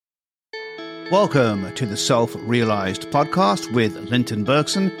Welcome to the Self-Realized Podcast with Linton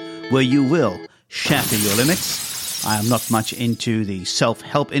Bergson, where you will shatter your limits. I am not much into the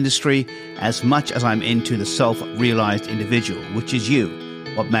self-help industry as much as I'm into the self-realized individual, which is you.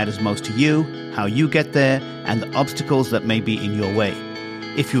 What matters most to you, how you get there, and the obstacles that may be in your way.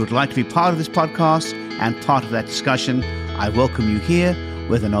 If you would like to be part of this podcast and part of that discussion, I welcome you here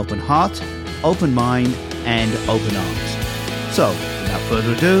with an open heart, open mind, and open arms. So, without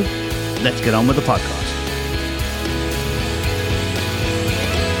further ado, let's get on with the podcast.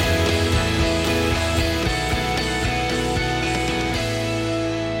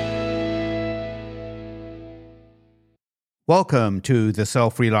 Welcome to the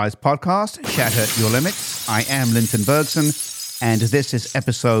Self-Realized Podcast, Shatter Your Limits. I am Linton Bergson, and this is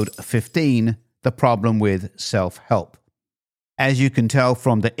episode 15, The Problem with Self-Help. As you can tell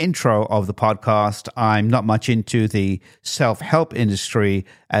from the intro of the podcast, I'm not much into the self-help industry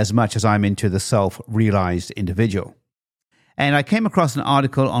as much as I'm into the self-realized individual. And I came across an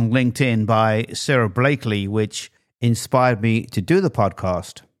article on LinkedIn by Sara Blakely, which inspired me to do the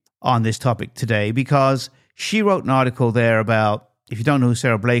podcast on this topic today because she wrote an article there about, if you don't know who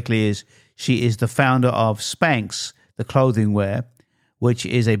Sara Blakely is, she is the founder of Spanx, the clothing wear, which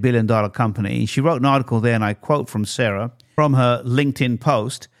is a billion-dollar company. She wrote an article there, and I quote from Sara, from her LinkedIn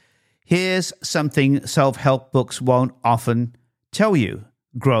post, "Here's something self-help books won't often tell you.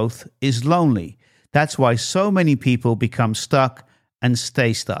 Growth is lonely. That's why so many people become stuck and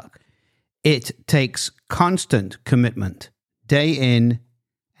stay stuck. It takes constant commitment, day in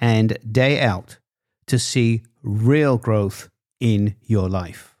and day out, to see real growth in your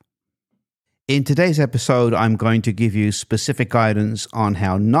life." In today's episode, I'm going to give you specific guidance on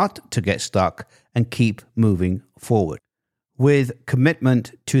how not to get stuck and keep moving forward, with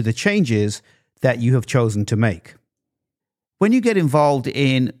commitment to the changes that you have chosen to make. When you get involved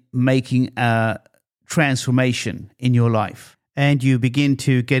in making a transformation in your life and you begin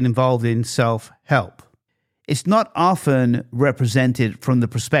to get involved in self-help, it's not often represented from the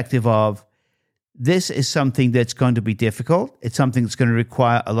perspective of this is something that's going to be difficult. It's something that's going to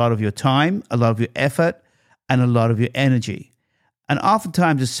require a lot of your time, a lot of your effort, and a lot of your energy. And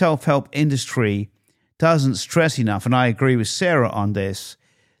oftentimes the self-help industry doesn't stress enough, and I agree with Sara on this,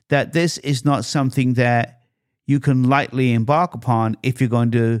 that this is not something that you can lightly embark upon if you're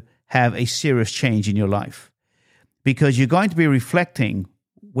going to have a serious change in your life. Because you're going to be reflecting,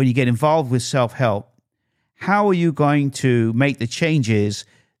 when you get involved with self-help, how are you going to make the changes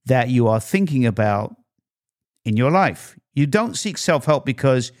that you are thinking about in your life? You don't seek self-help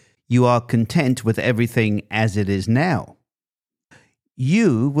because you are content with everything as it is now.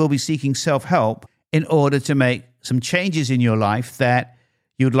 You will be seeking self-help in order to make some changes in your life that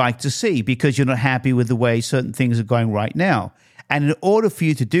you'd like to see because you're not happy with the way certain things are going right now. And in order for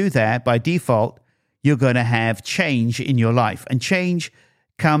you to do that, by default, you're going to have change in your life. And change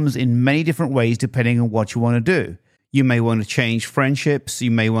comes in many different ways depending on what you want to do. You may want to change friendships. You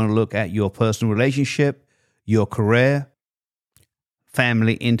may want to look at your personal relationship, your career,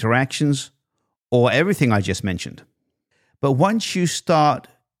 family interactions, or everything I just mentioned. But once you start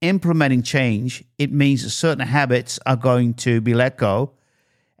implementing change, it means that certain habits are going to be let go,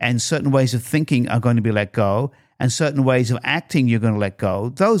 and certain ways of thinking are going to be let go, and certain ways of acting you're going to let go.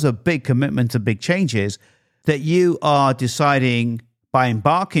 Those are big commitments and big changes that you are deciding by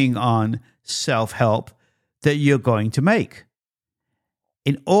embarking on self-help that you're going to make.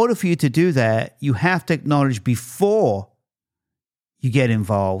 In order for you to do that, you have to acknowledge before you get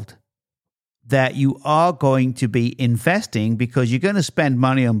involved that you are going to be investing because you're going to spend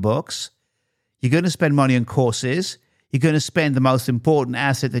money on books, you're going to spend money on courses, you're going to spend the most important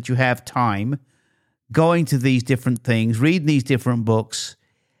asset that you have, time, going to these different things, reading these different books.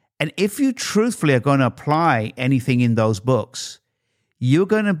 And if you truthfully are going to apply anything in those books, you're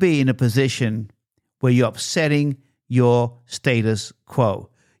going to be in a position where you're upsetting your status quo.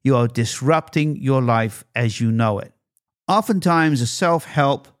 You are disrupting your life as you know it. Oftentimes, the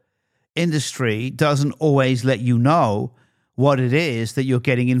self-help industry doesn't always let you know what it is that you're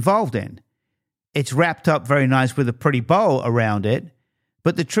getting involved in. It's wrapped up very nice with a pretty bow around it,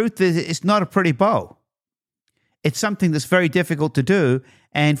 but the truth is it's not a pretty bow. It's something that's very difficult to do,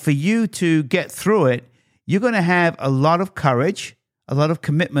 and for you to get through it, you're going to have a lot of courage, a lot of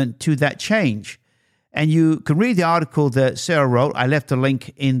commitment to that change. And you can read the article that Sara wrote. I left a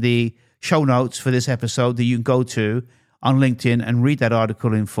link in the show notes for this episode that you can go to on LinkedIn and read that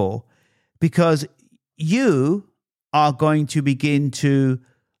article in full, because you are going to begin to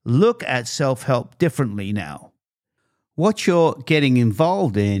look at self-help differently now. What you're getting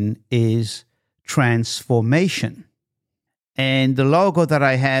involved in is transformation. And the logo that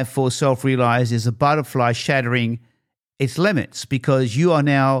I have for Self-Realized is a butterfly shattering its limits, because you are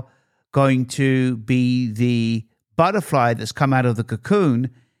now going to be the butterfly that's come out of the cocoon,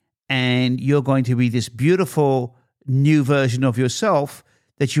 and you're going to be this beautiful new version of yourself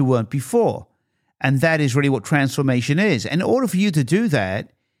that you weren't before. And that is really what transformation is. And in order for you to do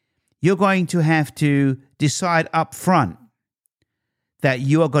that, you're going to have to decide up front that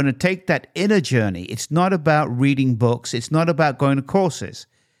you are going to take that inner journey. It's not about reading books. It's not about going to courses.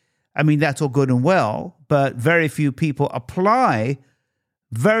 I mean, that's all good and well, but very few people apply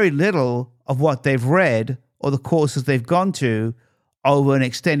very little of what they've read or the courses they've gone to over an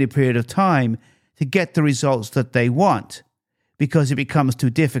extended period of time to get the results that they want, because it becomes too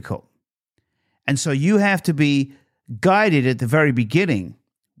difficult. And so you have to be guided at the very beginning,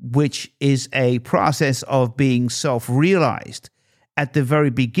 which is a process of being self-realized. At the very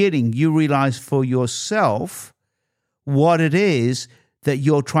beginning, you realize for yourself what it is that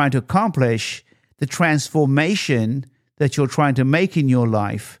you're trying to accomplish, the transformation that you're trying to make in your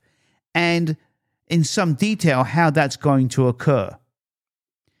life, and in some detail, how that's going to occur.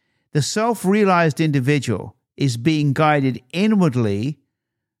 The self-realized individual is being guided inwardly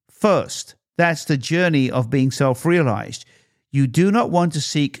first. That's the journey of being self-realized. You do not want to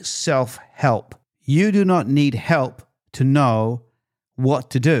seek self-help. You do not need help to know what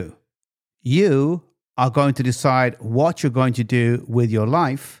to do. You are going to decide what you're going to do with your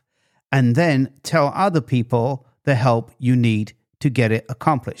life, and then tell other people the help you need to get it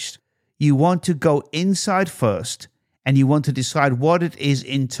accomplished. You want to go inside first, and you want to decide what it is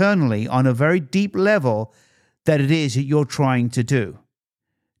internally on a very deep level that it is that you're trying to do.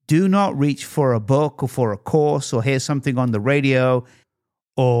 Do not reach for a book or for a course or hear something on the radio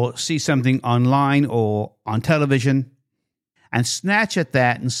or see something online or on television and snatch at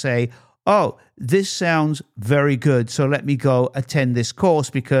that and say, oh, this sounds very good, so let me go attend this course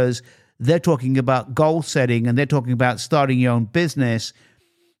because they're talking about goal setting and they're talking about starting your own business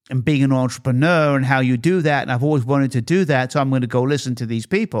and being an entrepreneur and how you do that. And I've always wanted to do that, so I'm going to go listen to these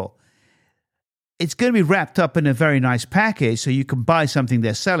people. It's going to be wrapped up in a very nice package so you can buy something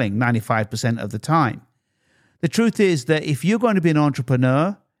they're selling 95% of the time. The truth is that if you're going to be an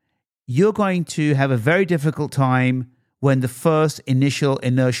entrepreneur, you're going to have a very difficult time when the first initial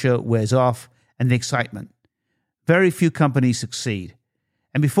inertia wears off and the excitement. Very few companies succeed.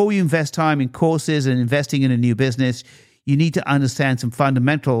 And before you invest time in courses and investing in a new business, you need to understand some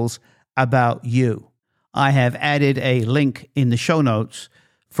fundamentals about you. I have added a link in the show notes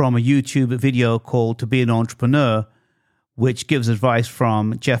from a YouTube video called To Be an Entrepreneur, which gives advice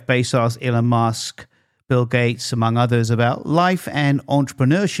from Jeff Bezos, Elon Musk, Bill Gates, among others, about life and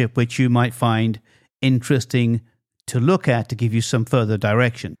entrepreneurship, which you might find interesting to look at to give you some further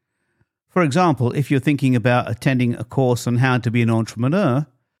direction. For example, if you're thinking about attending a course on how to be an entrepreneur,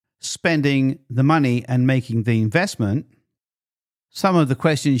 spending the money and making the investment, some of the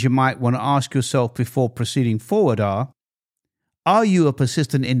questions you might want to ask yourself before proceeding forward are you a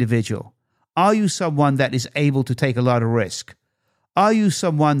persistent individual? Are you someone that is able to take a lot of risk? Are you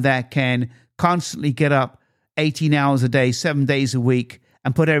someone that can constantly get up 18 hours a day, 7 days a week,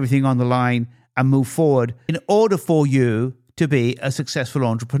 and put everything on the line and move forward in order for you to be a successful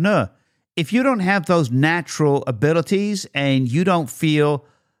entrepreneur? If you don't have those natural abilities and you don't feel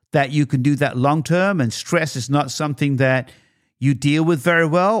that you can do that long term, and stress is not something that you deal with very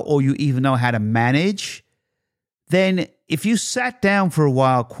well or you even know how to manage, then if you sat down for a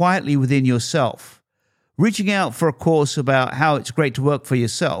while quietly within yourself, reaching out for a course about how it's great to work for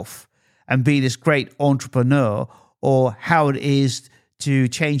yourself and be this great entrepreneur, or how it is to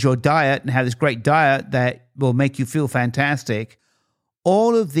change your diet and have this great diet that will make you feel fantastic,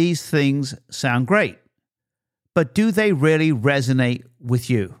 all of these things sound great. But do they really resonate with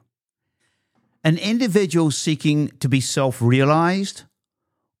you? An individual seeking to be self-realized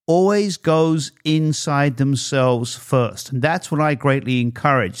always goes inside themselves first. And that's what I greatly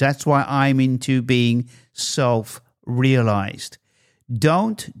encourage. That's why I'm into being self-realized.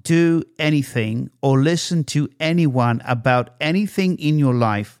 Don't do anything or listen to anyone about anything in your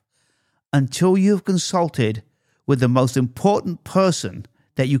life until you've consulted with the most important person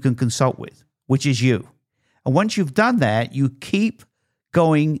that you can consult with, which is you. And once you've done that, you keep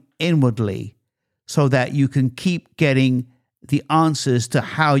going inwardly so that you can keep getting the answers to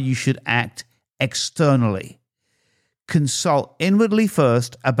how you should act externally. Consult inwardly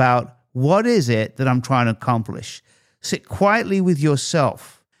first about what is it that I'm trying to accomplish. Sit quietly with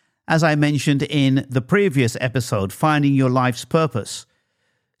yourself. As I mentioned in the previous episode, finding your life's purpose.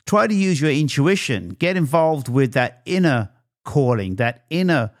 Try to use your intuition. Get involved with that inner calling, that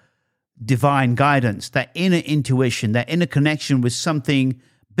inner divine guidance, that inner intuition, that inner connection with something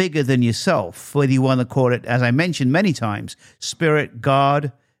bigger than yourself, whether you want to call it, as I mentioned many times, spirit,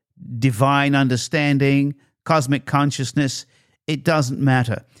 God, divine understanding, cosmic consciousness, it doesn't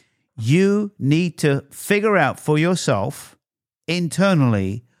matter. You need to figure out for yourself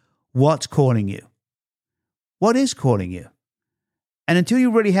internally what's calling you. What is calling you? And until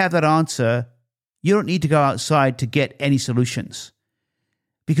you really have that answer, you don't need to go outside to get any solutions.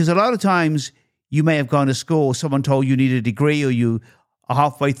 Because a lot of times you may have gone to school, someone told you need a degree, or you are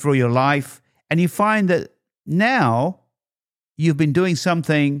halfway through your life, and you find that now you've been doing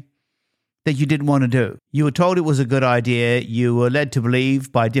something that you didn't want to do. You were told it was a good idea. You were led to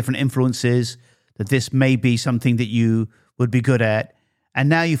believe by different influences that this may be something that you would be good at. And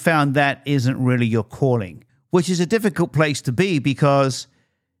now you found that isn't really your calling, which is a difficult place to be, because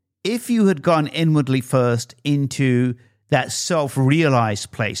if you had gone inwardly first into that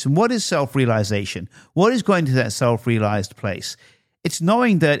self-realized place, and what is self-realization? What is going to that self-realized place? It's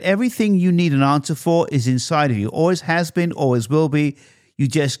knowing that everything you need an answer for is inside of you, always has been, always will be. You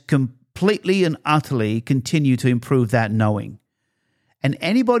just completely and utterly continue to improve that knowing. And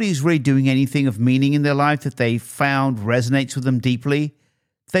anybody who's really doing anything of meaning in their life that they found resonates with them deeply,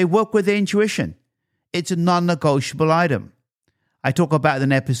 they work with their intuition. It's a non-negotiable item. I talk about it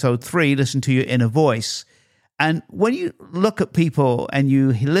in episode 3, Listen to Your Inner Voice. And when you look at people and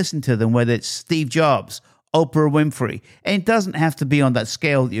you listen to them, whether it's Steve Jobs, Oprah Winfrey, and it doesn't have to be on that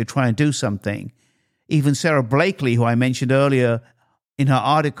scale that you're trying to do something. Even Sarah Blakely, who I mentioned earlier in her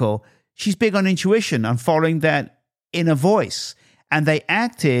article, she's big on intuition, on following that inner voice. And they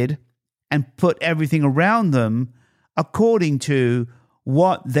acted and put everything around them according to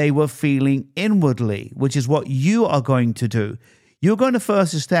what they were feeling inwardly, which is what you are going to do. You're going to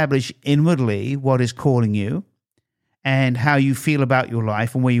first establish inwardly what is calling you and how you feel about your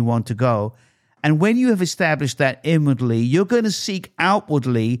life and where you want to go. And when you have established that inwardly, you're going to seek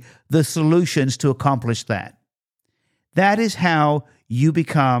outwardly the solutions to accomplish that. That is how you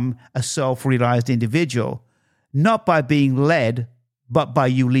become a self-realized individual, not by being led, but by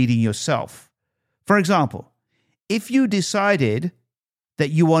you leading yourself. For example, if you decided that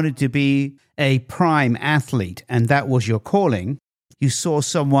you wanted to be a prime athlete and that was your calling, you saw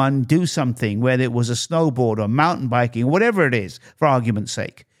someone do something, whether it was a snowboard or mountain biking, whatever it is, for argument's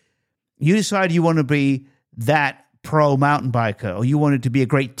sake. You decided you want to be that pro mountain biker, or you wanted to be a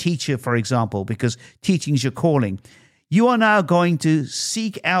great teacher, for example, because teaching is your calling. You are now going to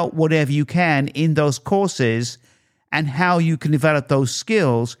seek out whatever you can in those courses and how you can develop those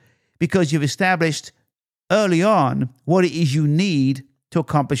skills, because you've established early on what it is you need to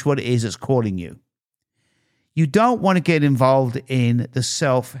accomplish what it is that's calling you. You don't want to get involved in the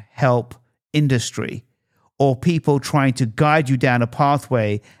self-help industry or people trying to guide you down a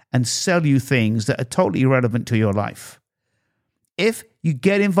pathway and sell you things that are totally irrelevant to your life. If you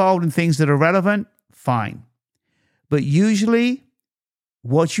get involved in things that are relevant, fine. But usually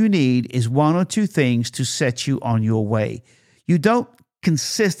what you need is one or two things to set you on your way. You don't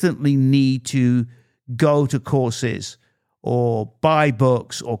consistently need to go to courses or buy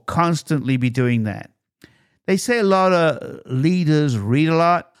books or constantly be doing that. They say a lot of leaders read a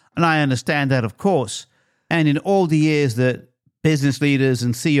lot, and I understand that, of course. And in all the years that business leaders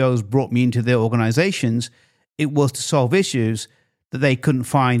and CEOs brought me into their organizations, it was to solve issues that they couldn't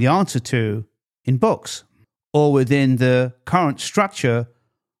find the answer to in books or within the current structure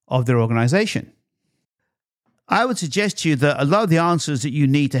of their organization. I would suggest to you that a lot of the answers that you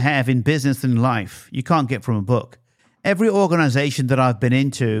need to have in business and life, you can't get from a book. Every organization that I've been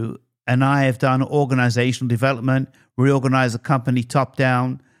into, and I have done organizational development, reorganized the company top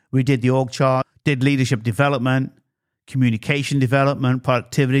down, we did the org chart, did leadership development, communication development,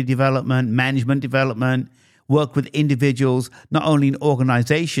 productivity development, management development, work with individuals, not only in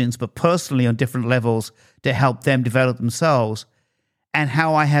organizations, but personally on different levels to help them develop themselves. And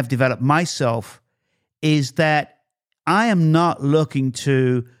how I have developed myself is that I am not looking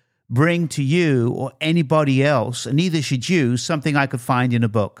to bring to you or anybody else, and neither should you, something I could find in a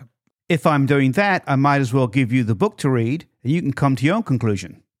book. If I'm doing that, I might as well give you the book to read, and you can come to your own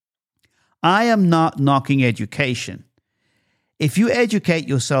conclusion. I am not knocking education. If you educate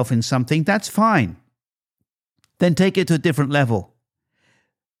yourself in something, that's fine. Then take it to a different level.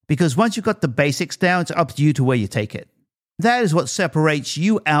 Because once you've got the basics down, it's up to you to where you take it. That is what separates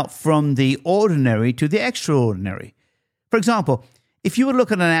you out from the ordinary to the extraordinary. For example, if you would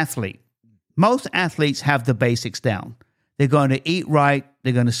look at an athlete, most athletes have the basics down. They're going to eat right,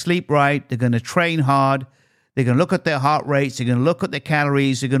 they're going to sleep right, they're going to train hard, they're going to look at their heart rates, they're going to look at their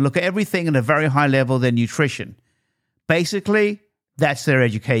calories, they're going to look at everything at a very high level, their nutrition. Basically, that's their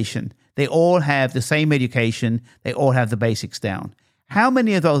education. They all have the same education. They all have the basics down. How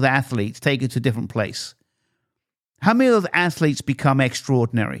many of those athletes take it to a different place? How many of those athletes become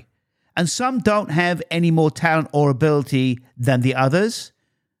extraordinary? And some don't have any more talent or ability than the others.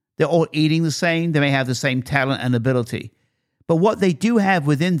 They're all eating the same. They may have the same talent and ability. But what they do have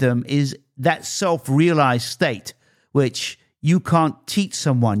within them is that self-realized state, which you can't teach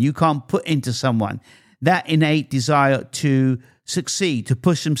someone, you can't put into someone. That innate desire to succeed, to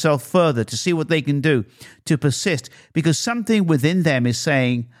push themselves further, to see what they can do, to persist. Because something within them is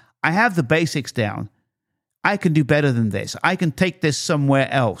saying, I have the basics down. I can do better than this. I can take this somewhere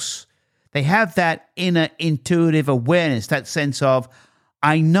else. They have that inner intuitive awareness, that sense of,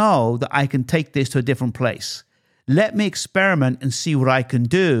 I know that I can take this to a different place. Let me experiment and see what I can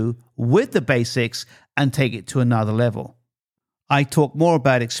do with the basics and take it to another level. I talk more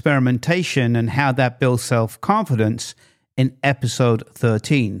about experimentation and how that builds self-confidence in episode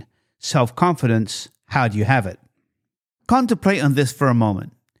 13. Self-confidence, how do you have it? Contemplate on this for a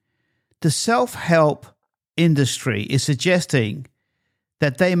moment. The self-help industry is suggesting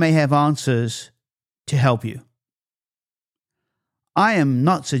that they may have answers to help you. I am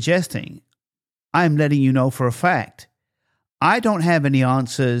not suggesting. I am letting you know for a fact. I don't have any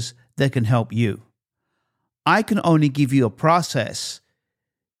answers that can help you. I can only give you a process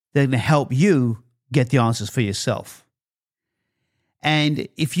that can help you get the answers for yourself. And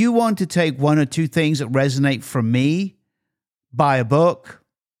if you want to take one or two things that resonate from me, buy a book,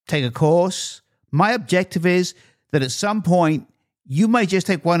 take a course, my objective is that at some point you may just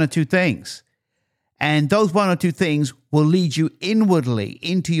take one or two things. And those one or two things will lead you inwardly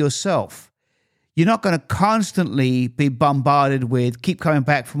into yourself. You're not going to constantly be bombarded with keep coming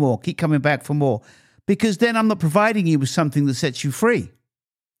back for more, keep coming back for more, because then I'm not providing you with something that sets you free.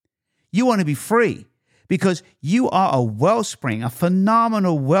 You want to be free because you are a wellspring, a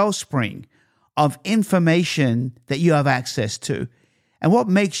phenomenal wellspring of information that you have access to. And what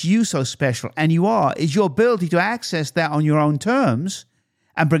makes you so special, and you are, is your ability to access that on your own terms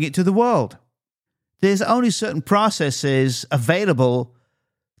and bring it to the world. There's only certain processes available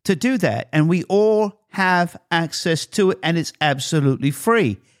to do that, and we all have access to it, and it's absolutely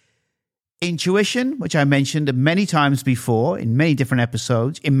free. Intuition, which I mentioned many times before in many different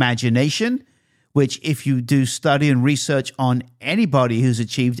episodes. Imagination, which if you do study and research on anybody who's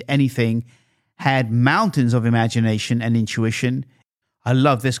achieved anything, had mountains of imagination and intuition. I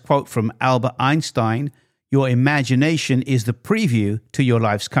love this quote from Albert Einstein: your imagination is the preview to your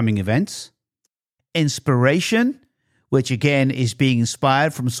life's coming events. Inspiration, which again is being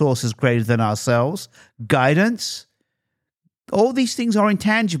inspired from sources greater than ourselves. Guidance. All these things are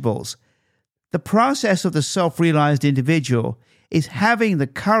intangibles. The process of the self-realized individual is having the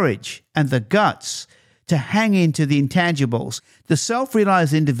courage and the guts to hang into the intangibles. The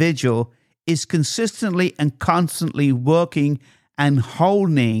self-realized individual is consistently and constantly working and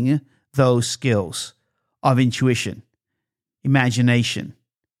honing those skills of intuition, imagination,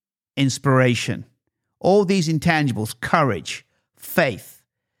 inspiration, all these intangibles, courage, faith.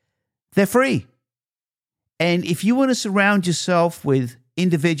 They're free. And if you want to surround yourself with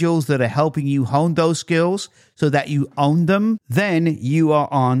individuals that are helping you hone those skills so that you own them, then you are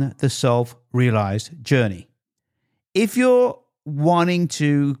on the self-realized journey. If you're wanting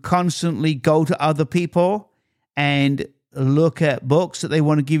to constantly go to other people and look at books that they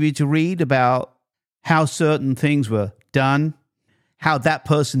want to give you to read about how certain things were done, how that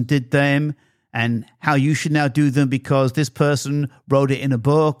person did them, and how you should now do them because this person wrote it in a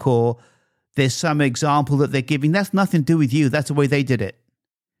book or there's some example that they're giving, that's nothing to do with you. That's the way they did it.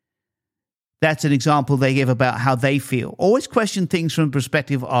 That's an example they give about how they feel. Always question things from the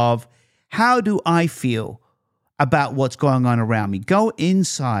perspective of, how do I feel about what's going on around me? Go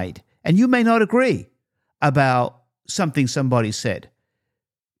inside. And you may not agree about something somebody said.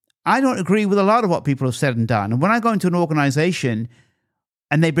 I don't agree with a lot of what people have said and done. And when I go into an organization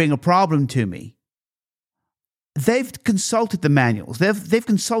and they bring a problem to me, they've consulted the manuals. They've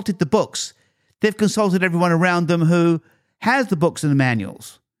consulted the books. They've consulted everyone around them who has the books and the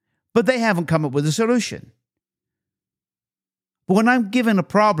manuals. But they haven't come up with a solution. But when I'm given a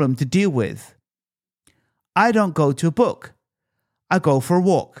problem to deal with, I don't go to a book. I go for a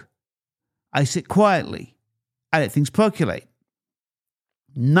walk. I sit quietly. I let things percolate.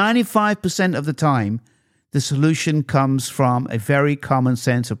 95% of the time, the solution comes from a very common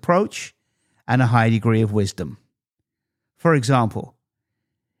sense approach and a high degree of wisdom. For example,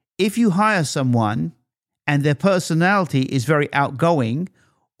 if you hire someone and their personality is very outgoing,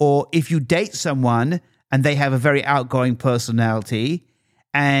 or if you date someone and they have a very outgoing personality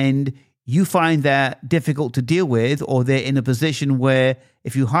and you find that difficult to deal with, or they're in a position where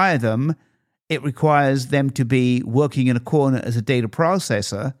if you hire them, it requires them to be working in a corner as a data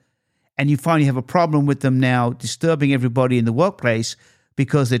processor, and you find you have a problem with them now disturbing everybody in the workplace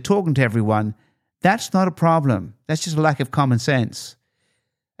because they're talking to everyone, that's not a problem. That's just a lack of common sense.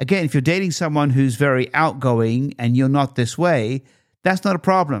 Again, if you're dating someone who's very outgoing and you're not this way, that's not a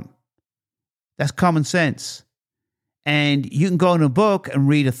problem. That's common sense. And you can go in a book and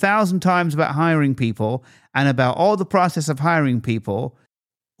read 1,000 times about hiring people and about all the process of hiring people,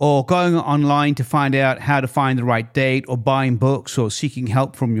 or going online to find out how to find the right date, or buying books, or seeking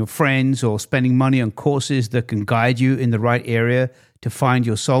help from your friends, or spending money on courses that can guide you in the right area to find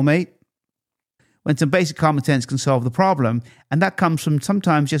your soulmate, when some basic common sense can solve the problem. And that comes from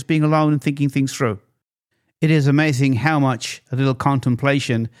sometimes just being alone and thinking things through. It is amazing how much a little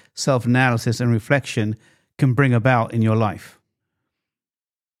contemplation, self-analysis, and reflection can bring about in your life.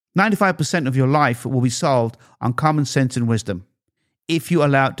 95% of your life will be solved on common sense and wisdom, if you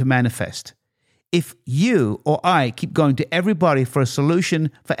allow it to manifest. If you or I keep going to everybody for a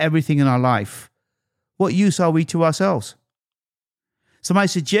solution for everything in our life, what use are we to ourselves? So my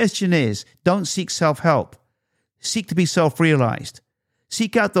suggestion is, don't seek self-help. Seek to be self-realized.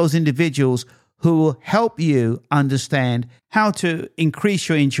 Seek out those individuals who will help you understand how to increase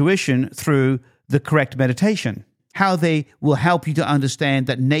your intuition through the correct meditation, how they will help you to understand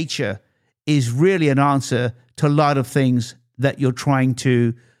that nature is really an answer to a lot of things that you're trying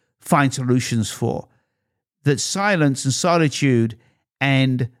to find solutions for, that silence and solitude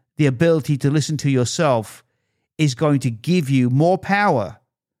and the ability to listen to yourself is going to give you more power,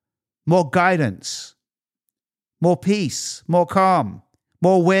 more guidance, more peace, more calm,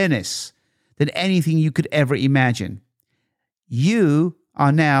 more awareness than anything you could ever imagine. You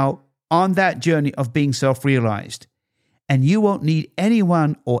are now on that journey of being self-realized, and you won't need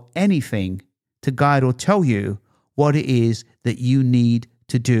anyone or anything to guide or tell you what it is that you need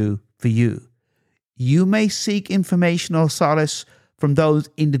to do for you. You may seek information or solace from those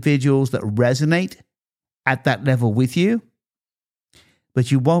individuals that resonate at that level with you,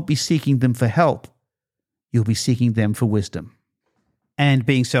 but you won't be seeking them for help. You'll be seeking them for wisdom. And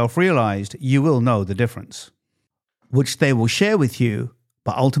being self-realized, you will know the difference, which they will share with you,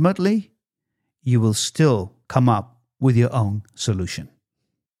 but ultimately, you will still come up with your own solution.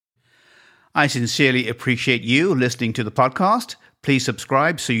 I sincerely appreciate you listening to the podcast. Please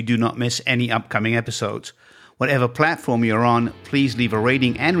subscribe so you do not miss any upcoming episodes. Whatever platform you're on, please leave a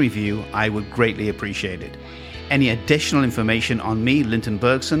rating and review. I would greatly appreciate it. Any additional information on me, Linton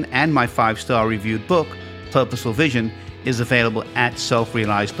Bergson, and my 5-star reviewed book, Purposeful Vision, is available at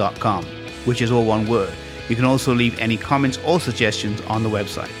selfrealized.com, which is all one word. You can also leave any comments or suggestions on the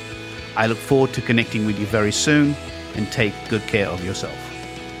website. I look forward to connecting with you very soon, and take good care of yourself.